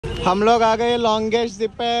हम लोग आ गए लॉन्गेस्ट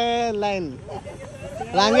जिप लाइन।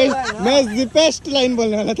 लॉन्गेस्ट मैं जिपेस्ट लाइन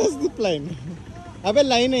बोलने वाला था, जिप लाइन। अबे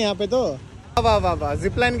लाइन है यहाँ पे तो। वाह वाह वाह,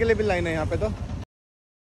 जिप लाइन के लिए भी लाइन है यहाँ पे तो।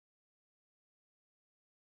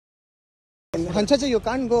 अच्छा, you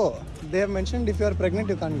can't go. They have mentioned if you are pregnant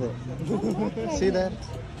you can't go. See there.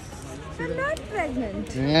 I'm not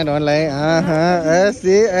pregnant. Yeah, don't lie.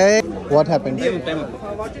 See, what happened?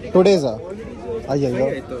 2 days. ಅಯ್ಯಯ್ಯೋ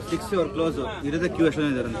 6 और क्लोज इरदे क्यू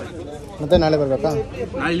ಎಷ್ಟೊಂದಿದ್ದಾರೆ ಅಂತ ಮತ್ತೆ ನಾಳೆ ಬರಬೇಕಾ?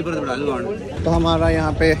 ನಾಳೆ ಇಲ್ಲಿ ಬರೋದು ಬಿಡು ಅಲ್ಲಿ ಹೋಗೋಣ. तो हमारा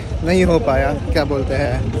यहाँ पे नहीं हो पाया, क्या बोलते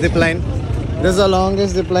हैं, zip line. This is the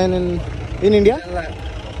longest zip line in India.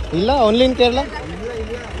 Illa, only in Kerala.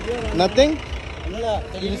 Nothing.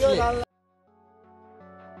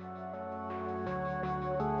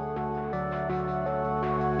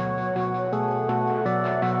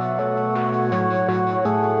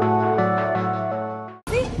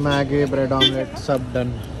 Maggi, bread omelette, sub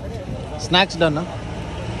done. Snacks done, huh?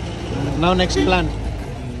 Now next plan.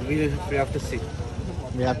 We have to see.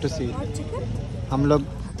 We have to see. हम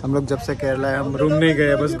लोग जब से केरला है, हम room नहीं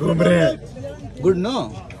गए, बस घूम रहे हैं. Good no.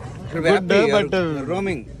 Good, but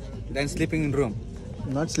roaming, then sleeping in room.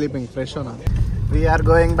 Not sleeping, fresh होना. We are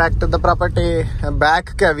going back to the property. Back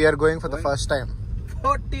क्या? We are going for the first time.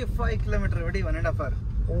 45 kilometer, 1.5 hour.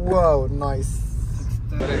 Wow, nice.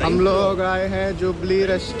 हम लोग आए हैं jubilee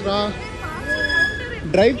restaurant.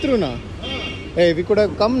 Drive through ना? Hey, we could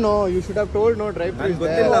have come. No, you should have told. No, drive through is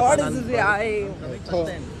there. What is this?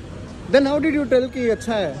 Then how did you tell कि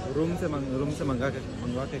अच्छा है? Room से मंगवा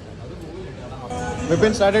के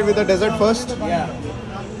Vipin started with the dessert first. Yeah.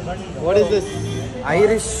 What is this?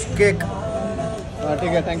 Irish cake.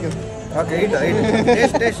 ठीक है, thank you. Okay, eat.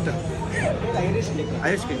 Taste.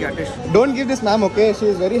 Irish cake, yeah, taste. Don't give this ma'am, okay? She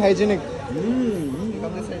is very hygienic.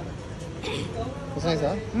 It's nice,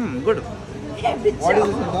 huh? Good. What is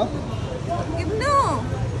this, Nita? No.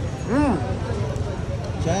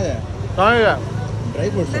 Chai hai. Sorry, dry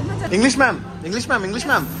fruits. English ma'am.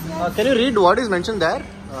 Can you read what is mentioned there?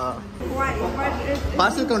 Why? What is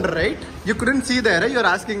Parcel counter, right? You couldn't see there. You are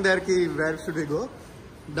asking there ki where should we go?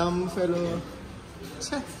 Dumb fellow.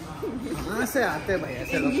 कहाँ से आते भाई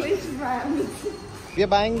ऐसे लोग? English brand? We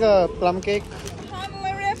are buying plum cake.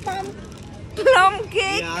 Plum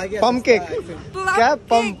cake. Plum cake. क्या?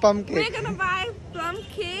 Plum cake. We're gonna buy plum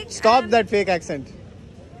cake. Stop that fake accent.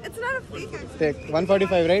 It's not a fake accent. Take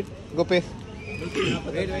 145, right? Go pay.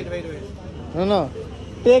 Wait. No.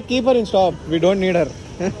 Take, keep her in stop. We don't need her.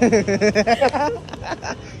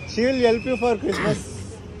 She will help you for Christmas.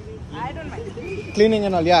 I don't mind. Cleaning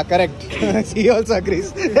and all. Yeah, correct. She also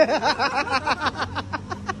agrees.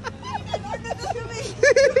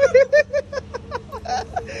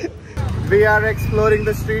 We are exploring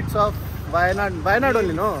the streets of Wayanad. Wayanad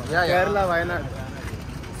only, no? Yeah. Kerala, Wayanad.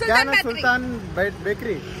 क्या ना सुल्तान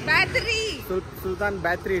bakery Sultan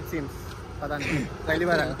battery it seems पता नहीं पहली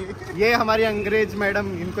बार आया. ये हमारी अंग्रेज madam,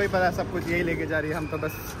 इनको ही पता सब कुछ, यही लेके जा रही है. हम तो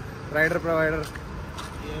बस राइडर प्रोवाइडर.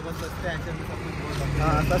 ये बस सस्ते एक्सेंट सब कुछ.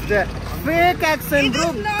 हाँ सस्ते. फेक एक्सेंट ब्रो,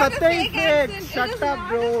 कतई फेक. शट अप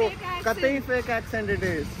ब्रो, कतई fake accent it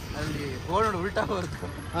is. Board उल्टा हो.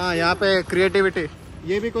 हाँ यहाँ पे क्रिएटिविटी.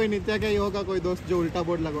 ये भी कोई नित्या का ही होगा, कोई दोस्त जो उल्टा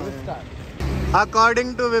बोर्ड लगवाया है. According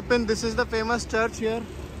to Vipin, this is the famous church here.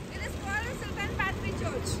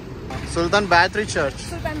 Sultan battery church.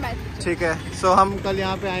 ठीक है. सो हम कल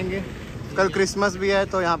यहाँ पे आएंगे. कल क्रिसमस भी है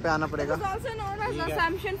तो यहाँ पे आना पड़ेगा.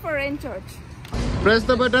 Press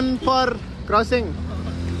the button for crossing.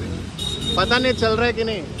 पता नहीं चल रहा है कि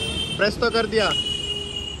नहीं. प्रेस तो कर दिया.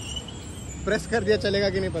 प्रेस कर दिया, चलेगा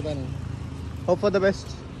कि नहीं पता नहीं. Hope for the best.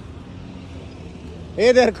 Hey,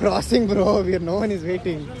 they're crossing, bro. No one is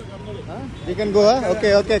waiting. We can go, huh?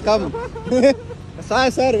 Okay, come.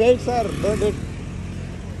 Sir, wait, sir. Don't it.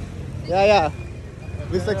 Yeah.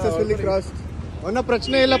 We successfully crossed. Oh no,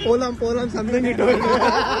 प्रश्न इला pollen something it was.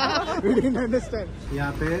 We didn't understand.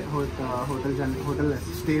 यहाँ पे hotel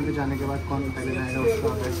stay पे जाने के बाद कौन पहले जाएगा उसका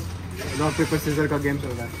रॉक पेपर सीजर का गेम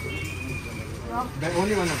चल रहा है.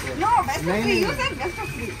 Only one of them. No, best of three. You said best of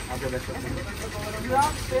three. Okay, best of three.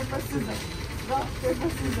 Rock, paper, scissors. Rock, paper,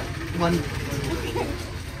 scissors. One.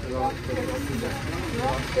 Rock, paper, scissors.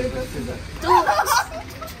 Rock, paper, scissors.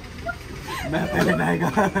 मैं पहले जाएगा.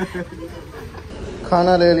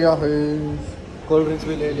 खाना ले लिया है, कोल्ड ड्रिंक्स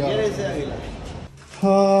भी ले लिया.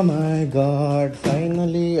 Oh my God!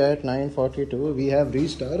 Finally at 9:42 we have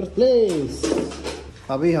reached our place.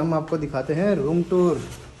 अभी हम आपको दिखाते हैं room tour.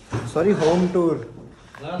 Sorry, home tour.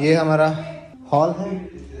 ये हमारा हॉल है.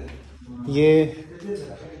 ये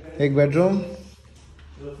एक बेडरूम.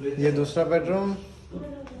 ये दूसरा बेडरूम.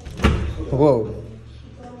 वो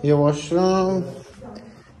ये वॉशरूम.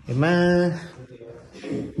 मैं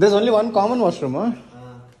There's only one common washroom, huh?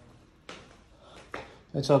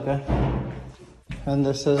 It's okay. And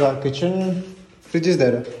this is our kitchen. Fridge is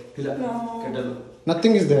there? No.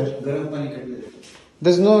 Nothing is there.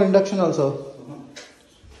 There's no induction also.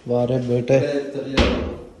 वारे बेटे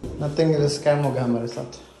नथिंग स्कैम हो गया हमारे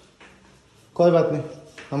साथ. कोई बात नहीं,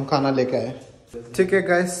 हम खाना लेके आए. ठीक है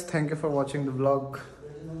guys, thank you for watching the vlog.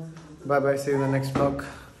 Bye bye, C you in the next vlog.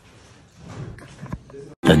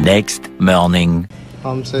 The next morning.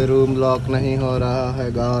 हमसे रूम लॉक नहीं हो रहा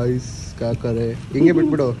है गाइस, क्या करे. इंगे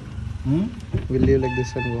बिटबिटो will leave like this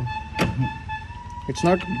and go. It's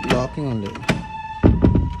not locking only.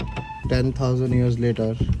 10,000 years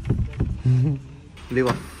later. Leave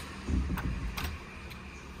off.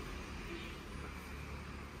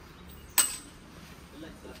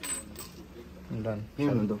 Done.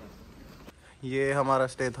 ये हमारा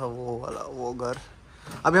stay था, वो वाला, वो घर.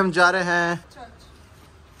 अभी हम जा रहे हैं.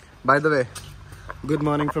 By the way, good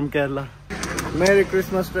morning from Kerala. Merry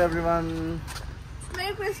Christmas to everyone.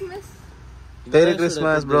 Merry Christmas. Merry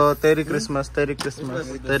Christmas, bro. Merry Christmas. Merry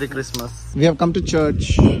Christmas. Merry Christmas. We have come to church.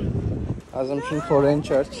 Assumption Foreign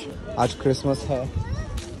Church. आज Christmas है,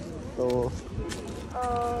 तो.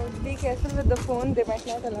 Be careful with the phone. They might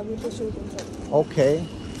not allow you to shoot inside. Okay.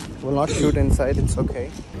 We'll not shoot inside. It's okay.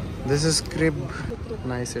 This is crib.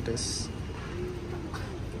 Nice it is.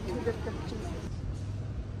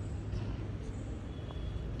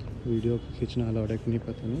 Video खींचना allowed है कि नहीं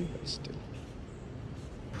पता नहीं, still.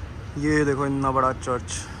 ये देखो इतना बड़ा चर्च.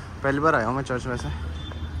 पहली बार आया हूँ मैं चर्च. वैसे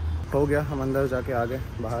हो गया, हम अंदर जाके आ गए.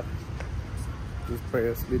 बाहर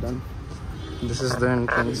prayers be done. This is the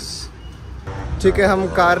entrance. ठीक है, हम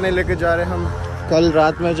कार नहीं लेके जा रहे. हम कल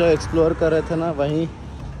रात में जो एक्सप्लोर कर रहे थे ना, वहीं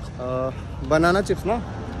बनाना चिप्स ना,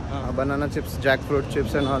 banana chips, Jack fruit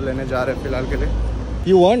chips and all लेने जा रहे हैं फिलहाल के लिए.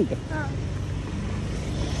 You want?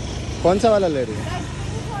 कौन सा वाला ले रही है?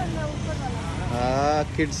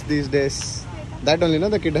 Kids these days. That only, no?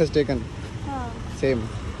 The kid has taken. Same.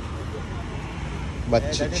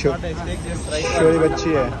 बच्ची छोटी बच्ची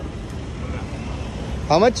है.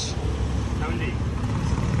 How much? 70.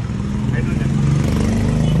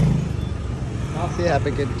 See,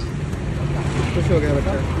 happy kid. खुश हो गया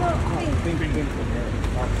बच्चा.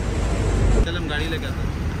 चल हम गाड़ी लेके आते हैं.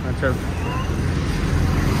 अच्छा.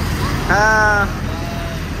 हाँ.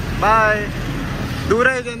 बाय. दूर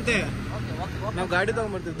है जानते हैं. ನಾವು ಗಾಡಿ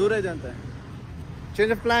ತಗೊಂಡ್ಬರ್ತೀವಿ, ದೂರ ಇದೆ ಅಂತ.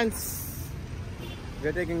 Change of plants. We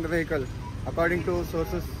are taking the vehicle according to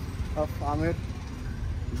sources of Aamir.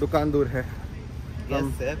 दुकान दूर है,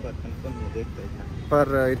 पर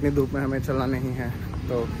इतनी धूप में हमें चलना नहीं है,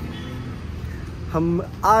 तो हम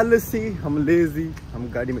आलसी, हम लेजी, हम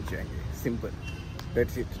गाड़ी में जाएंगे. Simple,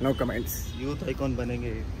 that's it, no comments. Youth icon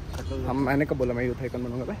बनेंगे हम. मैंने कब बोला मैं यूथ आइकॉन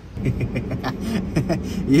बनूंगा भाई.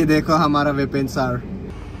 ये देखो हमारा वेपन सर.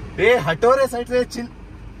 ए हटो रे साइड से.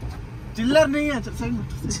 चिल्लर नहीं है साइड में.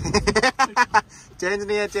 चेंज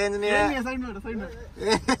नहीं है, चेंज नहीं है. साइड में, साइड में.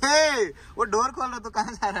 वो डोर खोल रहा तो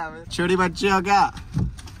कहाँ जा रहा है? छोटी बच्ची हो क्या?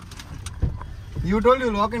 You told you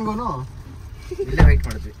lock and go, no? ಇಲ್ಲೇ ವೆಯ್ಟ್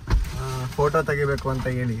ಮಾಡ್ತೀವಿ. फोटो ತೆಗಿಬೇಕು ಅಂತ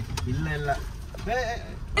ಹೇಳಿ. ಇಲ್ಲ ಇಲ್ಲ.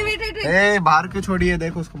 ए बाहर के छोड़िए,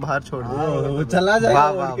 देखो उसको बाहर छोड़ दो. चला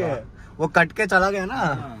जाएगा. वो कट के चला गया ना,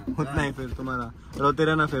 उतना ही. फिर तुम्हारा रोते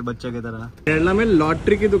रहना फिर बच्चे की तरह. केरला में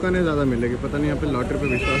लॉटरी की दुकानें ज़्यादा मिलेगी, पता नहीं यहाँ पे लॉटरी पे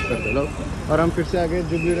विश्वास करते लोग. और हम फिर से आगे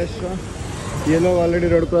जुबली रेस्टोरेंट. ये लोग ऑलरेडी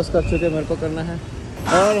रोड क्रॉस कर चुके, मेरे को करना है.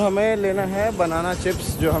 और हमें लेना है बनाना चिप्स,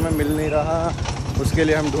 जो हमें मिल नहीं रहा. उसके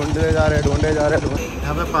लिए हम ढूंढते जा रहे हैं.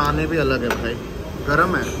 यहाँ पे पानी भी अलग है भाई,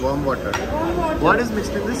 गर्म है. Warm water. What is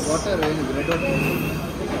mixed in this water?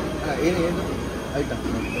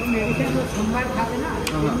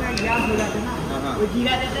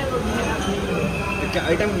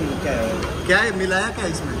 Item क्या है मिलाया क्या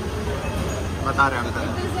इसमें? बता रहे हैं.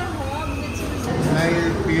 मैं ये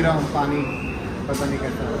पी रहा हूँ पानी, पता नहीं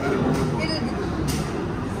कैसा.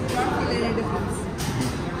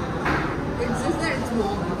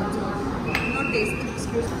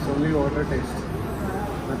 Only water taste.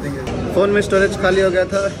 Nothing else. Phone में स्टोरेज खाली हो गया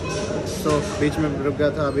था, तो बीच में रुक गया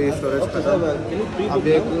था. अभी स्टोरेज खत्म. अभी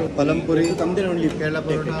एक पलम पूरी, केरला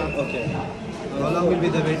परोठा,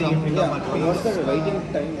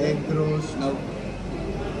 एग रोस्ट.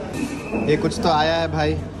 ये कुछ तो आया है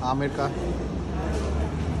भाई आमिर का.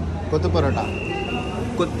 कुत्ती paratha.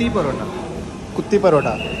 कुत्ती paratha. कुत्ती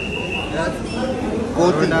paratha.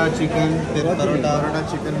 Paratha chicken, paratha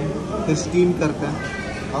chicken steam करते हैं.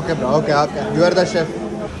 Okay bro, okay okay. You are the chef.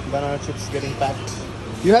 Banana chips getting packed.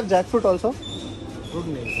 You have Jack fruit also? Fruit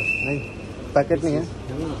नहीं, पैकेट नहीं है.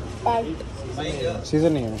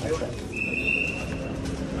 सीजन नहीं है.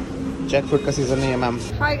 जैक फ्रूट का सीजन नहीं है ma'am.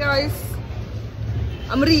 Hi guys.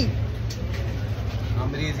 Amri.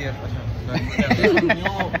 Amri is here.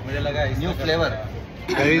 मुझे लगा new flavor.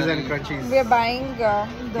 Berries and crunchies. We are buying the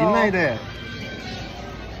Inna ide.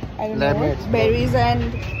 I don't Lemonade. know, berries and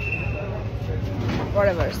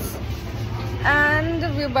whatever. And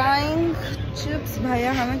we're buying chips.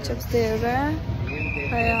 भैया हमें chips दे रहा है.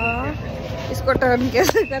 भैया इसको टर्न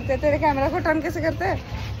कैसे करते? तेरे कैमरा को टर्न कैसे करते हैं?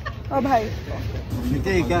 ओ भाई.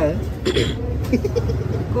 नित्य ये क्या है?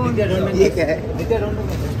 कौन? ये क्या है?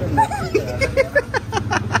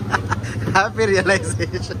 Happy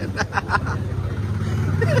realization.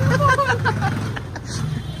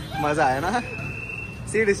 मजा आया ना?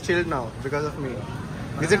 See, it is chilled now because of me.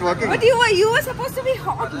 Is it working? But you were supposed to be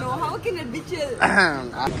hot, no? How can it be chill?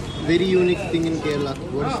 Very unique thing in Kerala.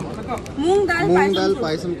 What is it? Moong dal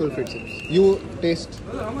Payasam kulfi chips. You taste.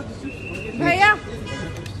 भैया.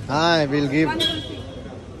 Ah, we'll give.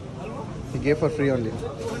 He gave for free only.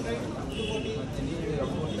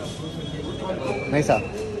 Nice.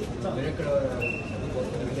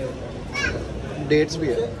 Dates भी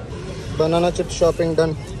है. Banana chip shopping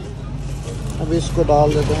done. अभी इसको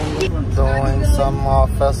डाल देते हैं. Doing some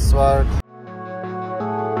office work.